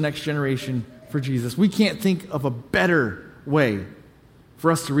reach the next generation for Jesus. We can't think of a better way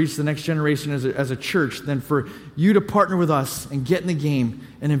for us to reach the next generation as a church than for you to partner with us and get in the game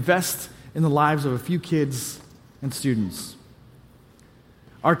and invest in the lives of a few kids and students.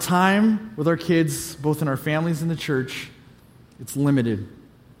 Our time with our kids, both in our families and the church, it's limited.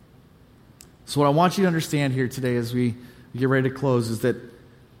 So what I want you to understand here today as we get ready to close is that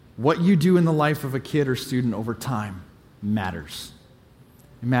what you do in the life of a kid or student over time matters.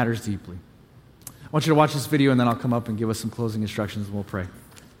 It matters deeply. I want you to watch this video, and then I'll come up and give us some closing instructions, and we'll pray.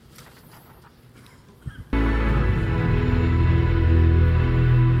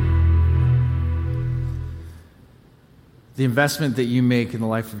 The investment that you make in the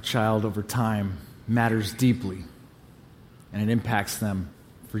life of a child over time matters deeply, and it impacts them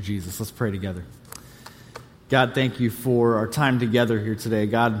for Jesus. Let's pray together. God, thank you for our time together here today.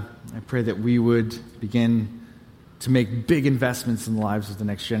 God, I pray that we would begin to make big investments in the lives of the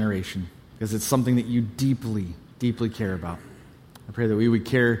next generation, because it's something that you deeply, deeply care about. I pray that we would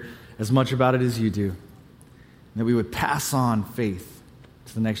care as much about it as you do, and that we would pass on faith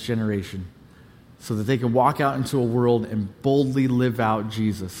to the next generation so that they can walk out into a world and boldly live out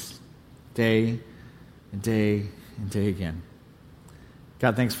Jesus day and day and day again.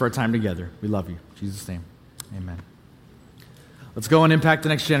 God, thanks for our time together. We love you. In Jesus' name, amen. Let's go and impact the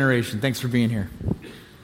next generation. Thanks for being here.